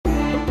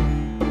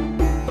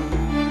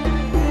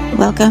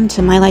Welcome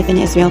to My Life in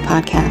Israel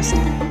podcast,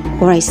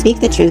 where I speak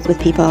the truth with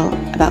people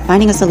about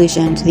finding a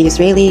solution to the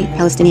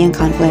Israeli-Palestinian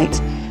conflict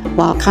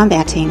while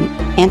combating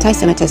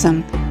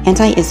anti-Semitism,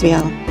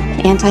 anti-Israel,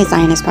 and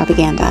anti-Zionist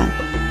propaganda,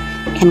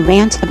 and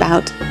rant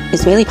about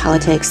Israeli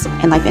politics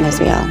and life in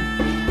Israel.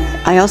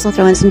 I also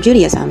throw in some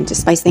Judaism to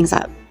spice things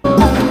up.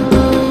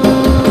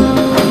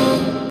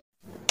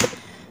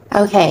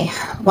 Okay,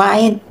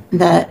 why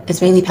the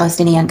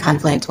Israeli-Palestinian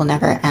conflict will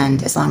never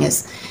end as long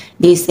as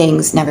these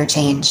things never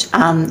change.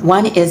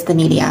 One is the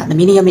media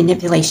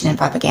manipulation and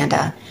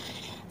propaganda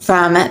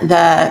from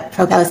the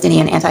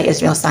pro-Palestinian,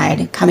 anti-Israel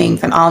side coming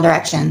from all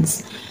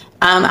directions.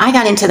 I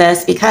got into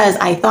this because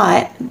I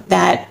thought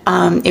that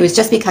it was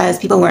just because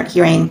people weren't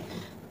hearing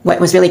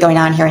what was really going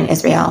on here in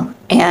Israel.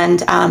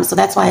 And so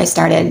that's why I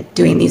started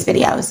doing these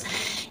videos.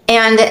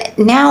 And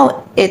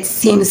now it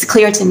seems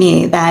clear to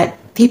me that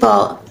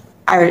people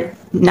are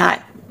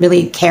not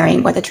really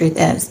caring what the truth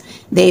is.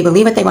 They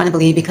believe what they want to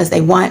believe because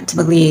they want to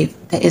believe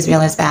that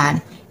Israel is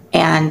bad,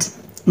 and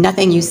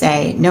nothing you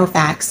say, no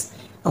facts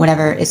or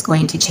whatever, is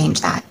going to change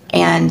that.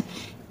 And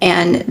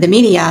the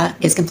media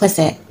is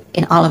complicit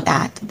in all of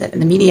that.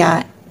 The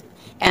media,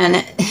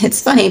 and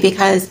it's funny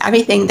because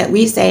everything that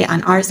we say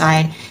on our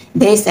side,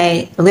 they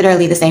say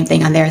literally the same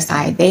thing on their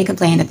side. They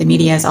complain that the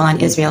media is all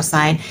on Israel's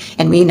side,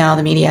 and we know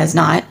the media is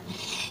not.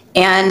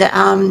 And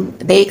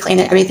they claim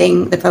that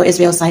everything the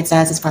pro-Israel side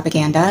says is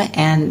propaganda,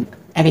 and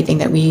everything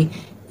that we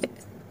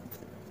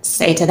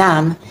say to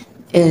them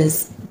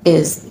is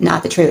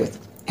not the truth.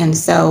 And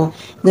so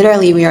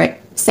literally we are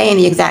saying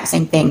the exact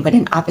same thing, but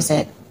in an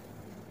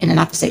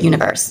opposite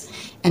universe.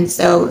 And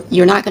so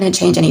you're not going to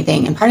change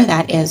anything. And part of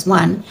that is,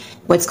 one,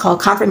 what's called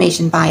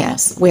confirmation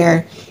bias,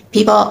 where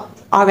people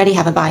already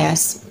have a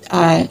bias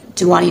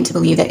to wanting to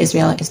believe that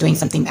Israel is doing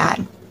something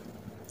bad.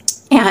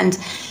 And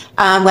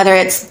whether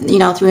it's,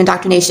 through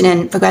indoctrination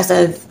and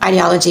progressive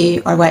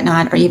ideology or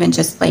whatnot, or even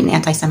just blatant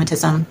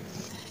anti-Semitism,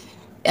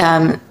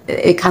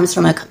 it comes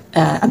from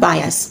a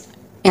bias.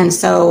 And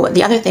so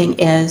the other thing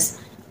is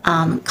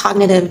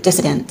cognitive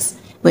dissonance,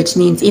 which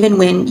means even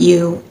when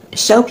you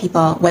show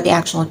people what the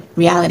actual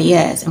reality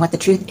is and what the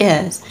truth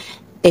is,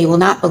 they will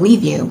not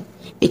believe you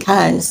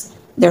because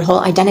their whole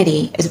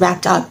identity is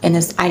wrapped up in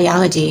this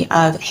ideology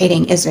of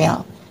hating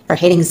Israel or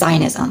hating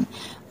Zionism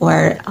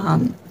or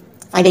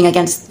fighting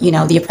against,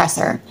 the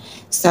oppressor.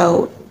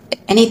 So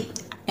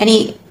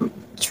any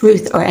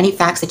truth or any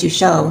facts that you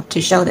show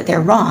to show that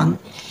they're wrong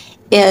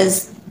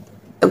is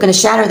going to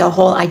shatter the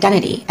whole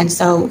identity. And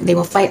so they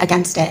will fight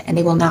against it and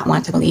they will not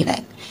want to believe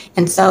it.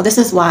 And so this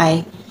is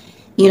why,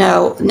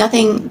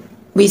 nothing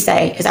we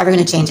say is ever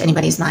going to change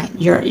anybody's mind.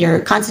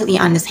 You're constantly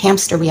on this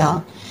hamster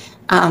wheel,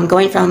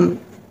 going from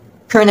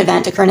current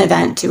event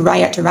to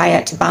riot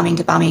to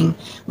bombing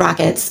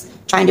rockets,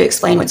 trying to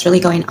explain what's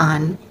really going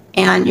on.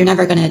 And you're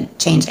never going to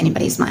change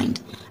anybody's mind.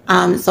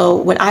 So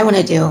what I want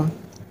to do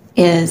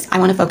is I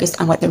want to focus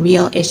on what the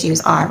real issues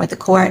are, what the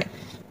core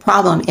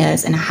problem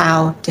is, and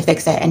how to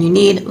fix it. And you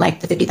need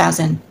like the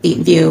 50,000 feet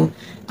view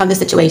of the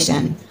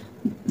situation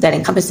that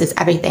encompasses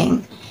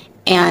everything,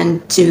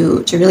 and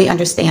to really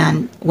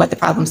understand what the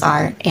problems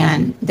are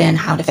and then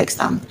how to fix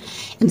them.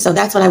 And so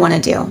that's what I want to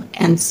do.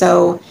 And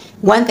so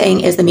one thing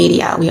is the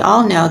media. We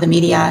all know the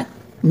media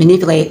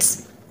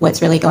manipulates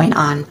what's really going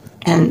on.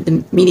 And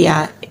the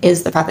media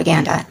is the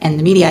propaganda, and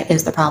the media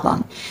is the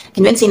problem.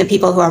 Convincing the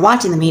people who are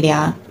watching the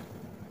media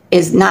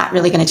is not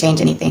really going to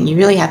change anything. You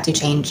really have to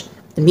change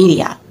the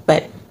media.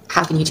 But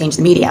how can you change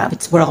the media if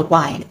it's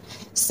worldwide?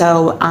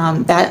 So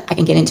that I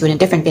can get into in a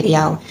different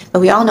video.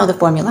 But we all know the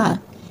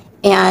formula.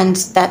 And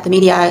that the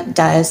media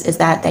does is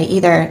that they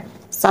either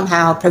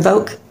somehow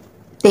provoke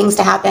things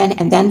to happen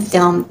and then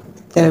film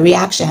the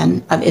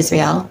reaction of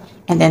Israel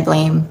and then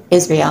blame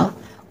Israel,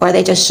 or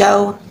they just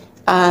show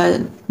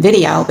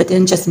video, but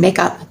then just make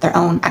up their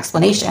own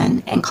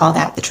explanation and call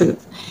that the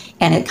truth.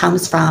 And it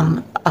comes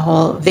from a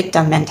whole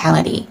victim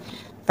mentality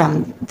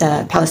from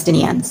the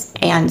Palestinians.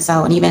 And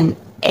even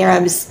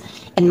Arabs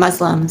and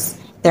Muslims,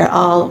 they're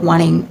all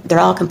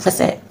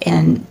complicit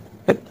in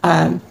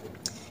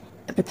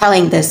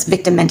propelling this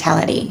victim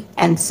mentality.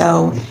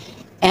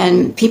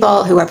 And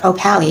people who are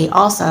pro-Pali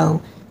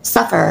also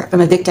suffer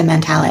from a victim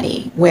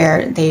mentality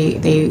where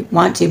they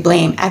want to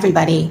blame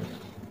everybody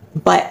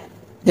but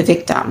the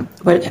victim,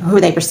 who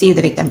they perceive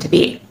the victim to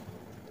be.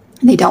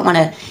 They don't want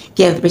to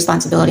give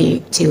responsibility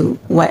to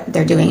what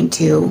they're doing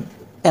to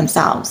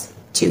themselves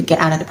to get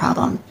out of the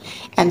problem.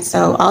 And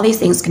so all these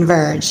things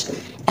converge,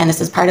 and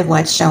this is part of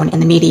what's shown in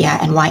the media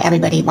and why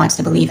everybody wants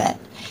to believe it.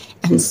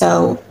 And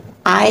so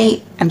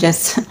I am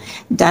just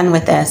done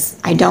with this.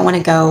 I don't want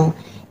to go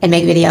and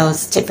make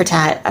videos tit for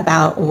tat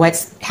about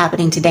what's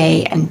happening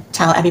today and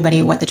tell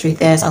everybody what the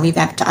truth is. I'll leave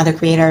that to other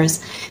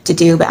creators to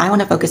do, but I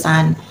want to focus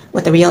on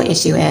what the real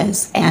issue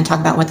is and talk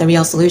about what the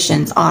real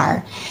solutions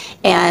are.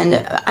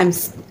 And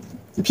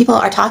people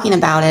are talking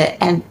about it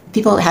and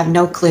people have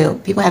no clue.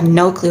 People have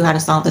no clue how to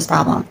solve this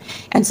problem.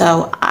 And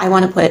so I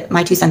want to put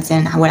my 2 cents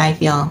in what I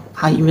feel,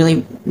 how you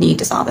really need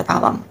to solve the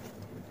problem.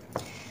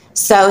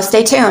 So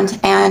stay tuned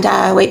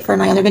and wait for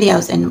my other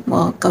videos, and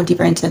we'll go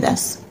deeper into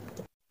this.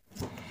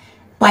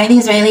 Why the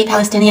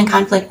Israeli-Palestinian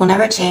conflict will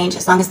never change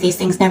as long as these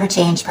things never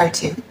change, Part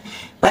 2.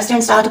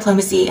 Western-style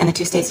diplomacy and the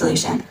two-state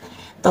solution.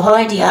 The whole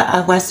idea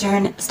of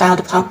Western-style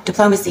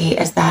diplomacy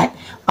is that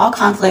all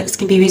conflicts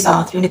can be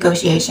resolved through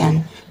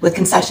negotiation with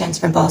concessions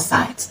from both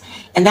sides.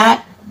 And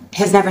that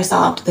has never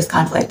solved this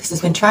conflict. This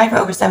has been tried for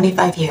over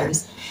 75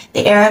 years.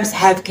 The Arabs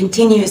have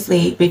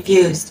continuously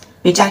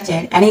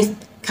rejected any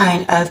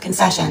kind of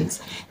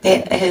concessions.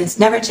 It has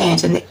never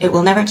changed, and it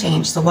will never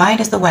change. So why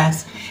does the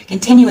West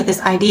continue with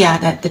this idea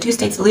that the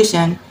two-state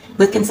solution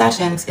with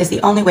concessions is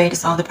the only way to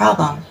solve the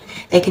problem?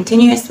 They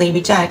continuously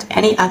reject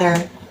any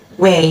other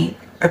way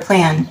or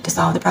plan to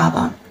solve the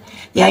problem.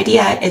 The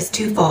idea is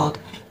twofold.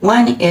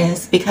 One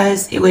is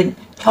because it would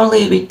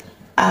totally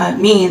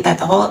mean that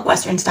the whole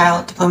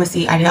Western-style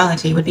diplomacy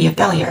ideology would be a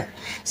failure.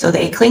 So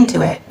they cling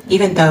to it,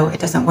 even though it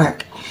doesn't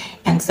work.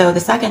 And so the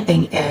second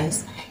thing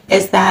is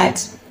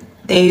that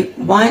they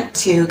want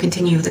to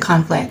continue the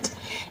conflict.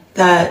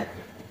 The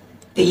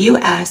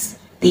US,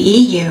 the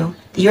EU,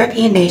 the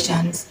European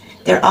nations,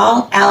 they're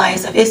all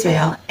allies of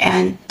Israel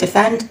and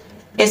defend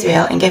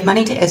Israel and give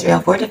money to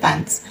Israel for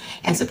defense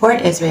and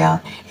support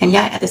Israel. And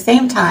yet at the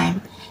same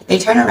time, they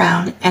turn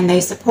around and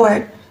they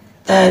support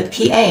the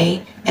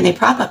PA and they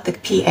prop up the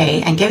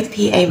PA and give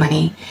the PA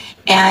money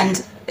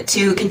and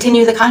to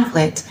continue the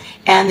conflict.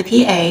 And the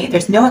PA,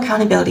 there's no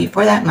accountability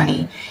for that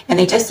money, and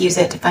they just use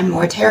it to fund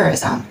more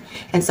terrorism.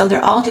 And so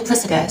they're all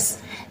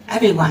duplicitous,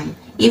 everyone,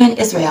 even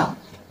Israel,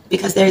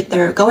 because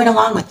they're going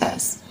along with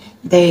this.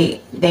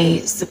 They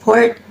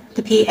support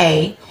the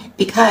PA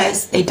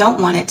because they don't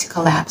want it to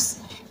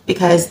collapse,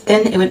 because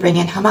then it would bring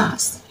in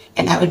Hamas,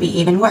 and that would be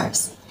even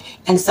worse.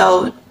 And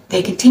so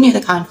they continue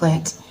the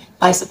conflict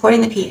by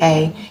supporting the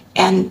PA,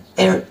 and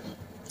they're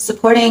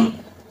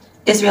supporting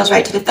Israel's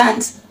right to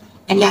defense,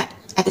 and yet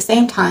at the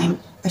same time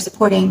are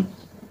supporting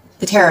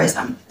the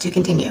terrorism to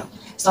continue.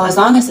 So as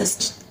long as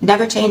this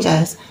never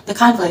changes, the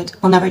conflict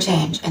will never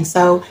change. And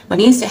so what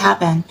needs to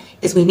happen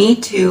is we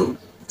need to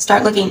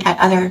start looking at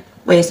other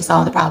ways to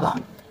solve the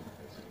problem.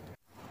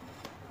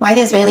 Why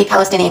the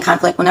Israeli-Palestinian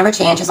conflict will never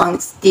change as long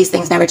as these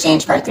things never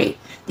change, Part 3.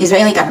 The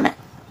Israeli government.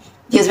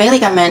 The Israeli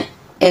government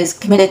is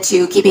committed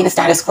to keeping the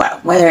status quo,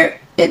 whether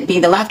it be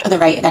the left or the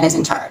right that is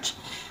in charge.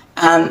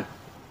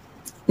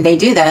 They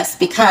do this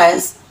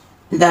because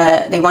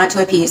they want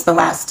to appease the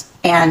West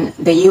and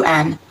the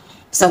UN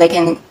so they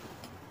can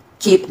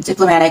keep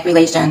diplomatic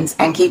relations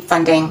and keep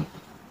funding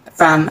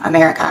from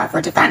America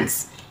for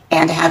defense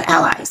and to have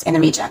allies in the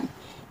region.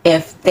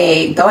 If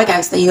they go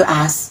against the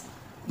US,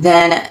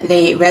 then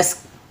they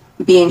risk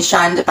being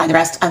shunned by the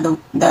rest of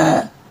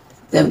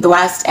the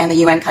West and the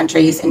UN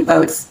countries in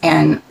votes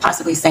and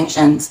possibly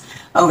sanctions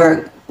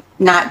over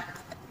not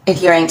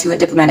adhering to a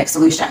diplomatic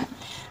solution.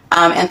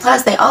 And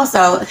plus,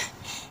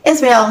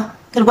 Israel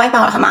could wipe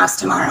out Hamas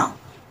tomorrow.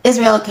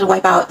 Israel could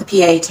wipe out the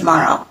PA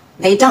tomorrow.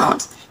 They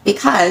don't,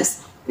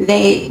 because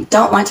they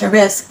don't want to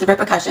risk the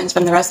repercussions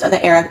from the rest of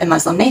the Arab and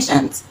Muslim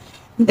nations.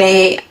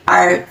 They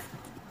are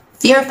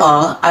fearful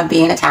of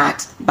being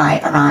attacked by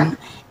Iran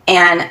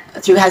and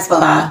through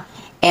Hezbollah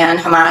and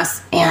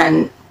Hamas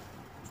and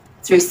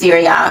through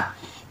Syria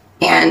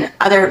and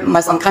other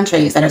Muslim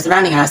countries that are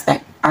surrounding us,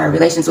 that our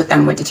relations with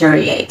them would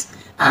deteriorate.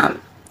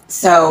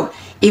 So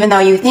even though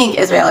you think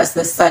Israel is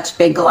this such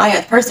big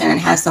Goliath person and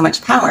has so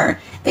much power,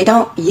 they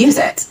don't use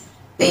it.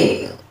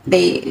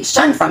 They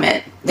shun from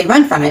it. They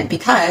run from it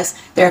because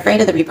they're afraid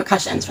of the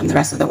repercussions from the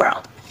rest of the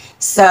world.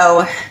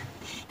 So,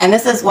 and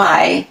this is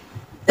why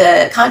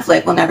the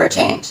conflict will never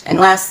change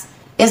unless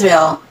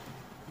Israel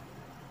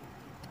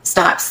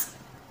stops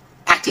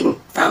acting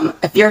from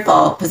a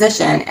fearful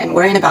position and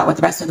worrying about what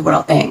the rest of the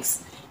world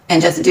thinks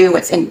and just do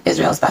what's in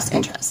Israel's best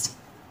interest.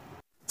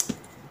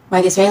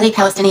 Why the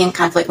Israeli-Palestinian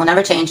conflict will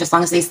never change as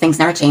long as these things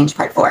never change,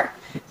 Part 4.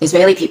 The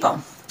Israeli people.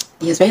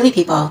 The Israeli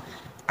people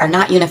are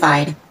not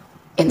unified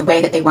in the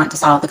way that they want to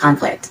solve the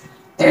conflict.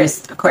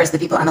 There's, of course, the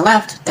people on the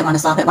left that want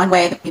to solve it one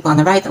way, the people on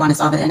the right that want to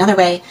solve it another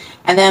way,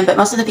 but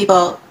most of the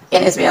people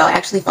in Israel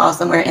actually fall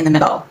somewhere in the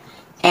middle.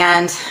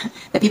 And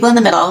the people in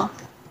the middle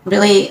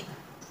really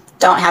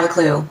don't have a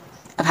clue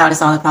of how to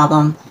solve the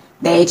problem.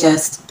 They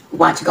just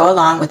want to go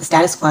along with the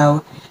status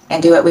quo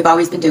and do what we've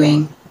always been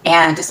doing,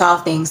 and to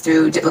solve things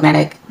through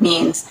diplomatic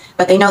means,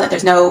 but they know that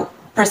there's no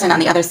person on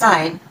the other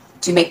side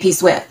to make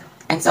peace with,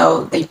 and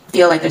so they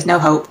feel like there's no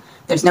hope,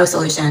 there's no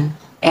solution,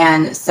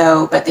 and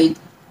so, but they're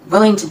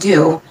willing to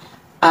do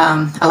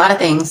a lot of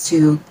things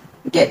to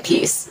get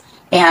peace,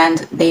 and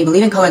they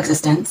believe in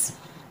coexistence,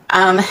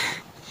 and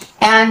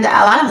a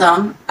lot of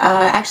them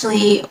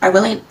actually are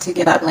willing to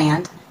give up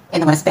land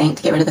in the West Bank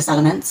to get rid of the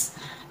settlements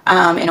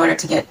in order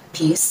to get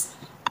peace,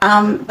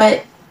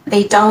 but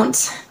they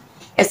don't.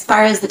 As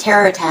far as the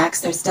terror attacks,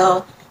 there's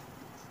still,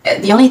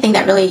 the only thing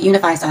that really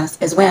unifies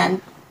us is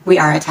when we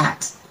are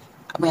attacked.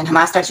 When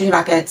Hamas starts shooting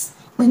rockets,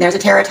 when there's a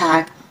terror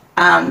attack,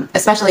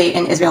 especially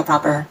in Israel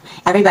proper,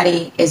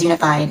 everybody is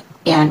unified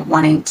in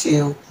wanting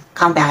to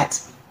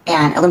combat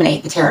and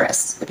eliminate the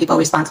terrorists, the people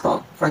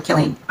responsible for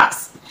killing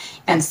us.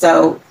 And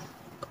so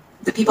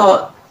the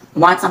people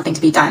want something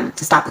to be done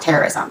to stop the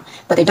terrorism,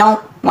 but they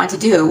don't want to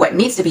do what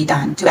needs to be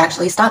done to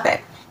actually stop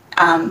it.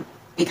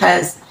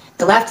 Because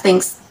the left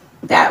thinks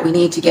that we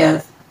need to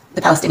give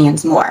the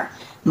Palestinians more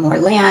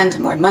land,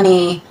 more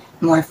money,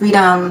 more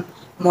freedom,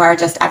 more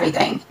just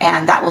everything.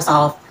 And that will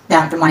solve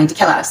them from wanting to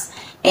kill us.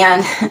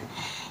 And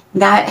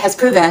that has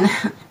proven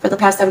for the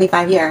past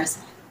 75 years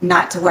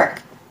not to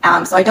work.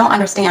 So I don't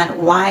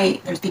understand why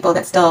there's people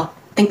that still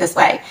think this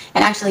way.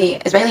 And actually,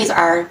 Israelis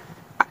are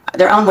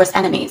their own worst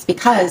enemies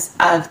because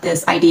of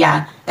this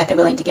idea that they're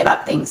willing to give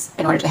up things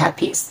in order to have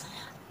peace.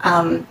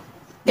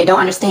 They don't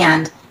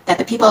understand that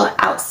the people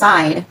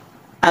outside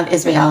of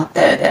Israel,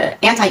 the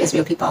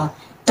anti-Israel people,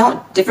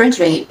 don't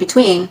differentiate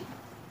between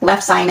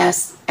left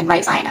Zionists and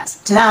right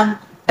Zionists. To them,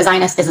 a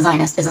Zionist is a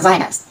Zionist is a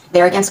Zionist.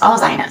 They're against all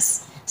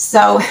Zionists.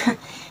 So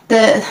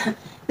the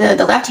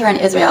left here in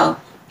Israel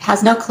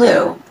has no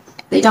clue.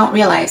 They don't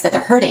realize that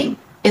they're hurting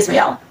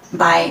Israel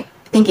by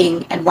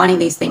thinking and wanting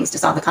these things to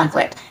solve the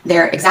conflict.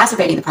 They're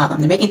exacerbating the problem.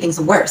 They're making things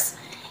worse.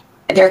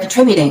 They're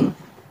contributing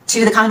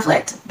to the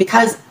conflict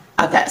because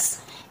of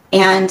this.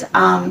 And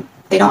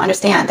they don't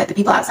understand that the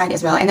people outside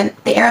Israel, and then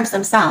the Arabs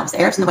themselves, the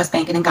Arabs in the West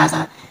Bank and in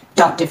Gaza,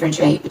 don't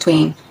differentiate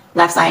between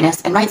left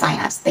Zionists and right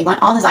Zionists. They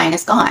want all the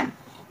Zionists gone.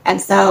 And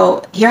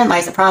so herein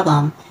lies the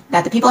problem,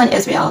 that the people in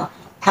Israel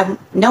have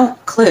no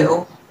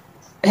clue,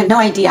 have no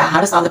idea how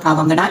to solve the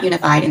problem. They're not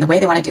unified in the way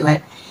they want to do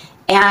it.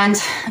 And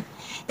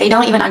they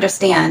don't even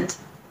understand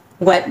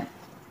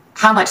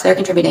how much they're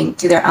contributing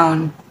to their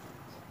own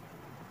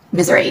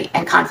misery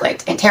and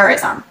conflict and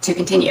terrorism to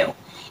continue.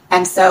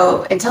 And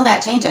so until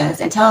that changes,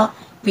 until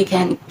we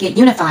can get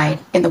unified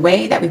in the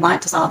way that we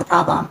want to solve the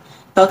problem,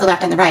 both the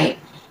left and the right,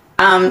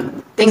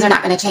 things are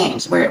not going to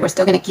change. We're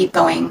still going to keep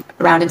going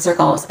around in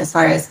circles as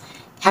far as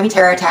having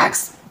terror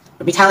attacks,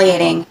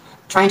 retaliating,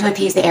 trying to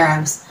appease the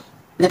Arabs,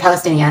 the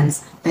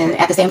Palestinians, and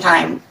at the same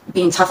time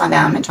being tough on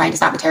them and trying to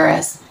stop the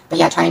terrorists, but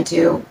yet trying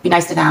to be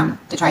nice to them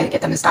to try to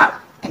get them to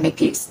stop and make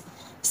peace.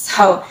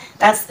 So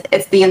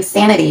it's the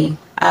insanity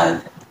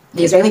of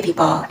the Israeli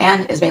people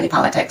and Israeli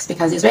politics,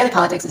 because Israeli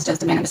politics is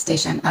just a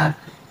manifestation of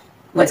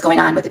what's going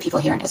on with the people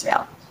here in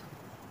Israel.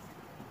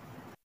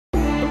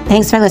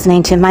 Thanks for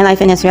listening to My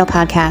Life in Israel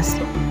podcast.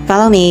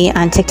 Follow me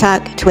on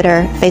TikTok,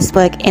 Twitter,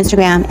 Facebook,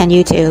 Instagram, and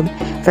YouTube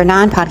for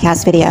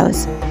non-podcast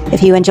videos.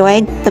 If you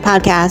enjoyed the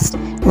podcast,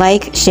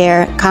 like,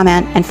 share,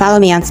 comment, and follow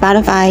me on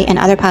Spotify and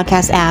other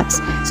podcast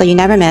apps so you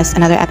never miss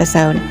another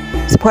episode.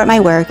 Support my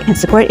work and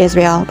support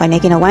Israel by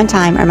making a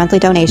one-time or monthly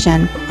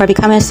donation, or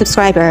become a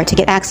subscriber to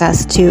get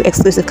access to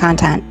exclusive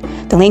content.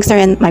 The links are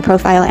in my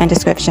profile and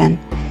description.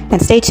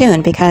 And stay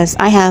tuned because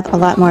I have a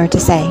lot more to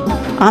say.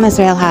 Am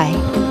Israel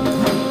High.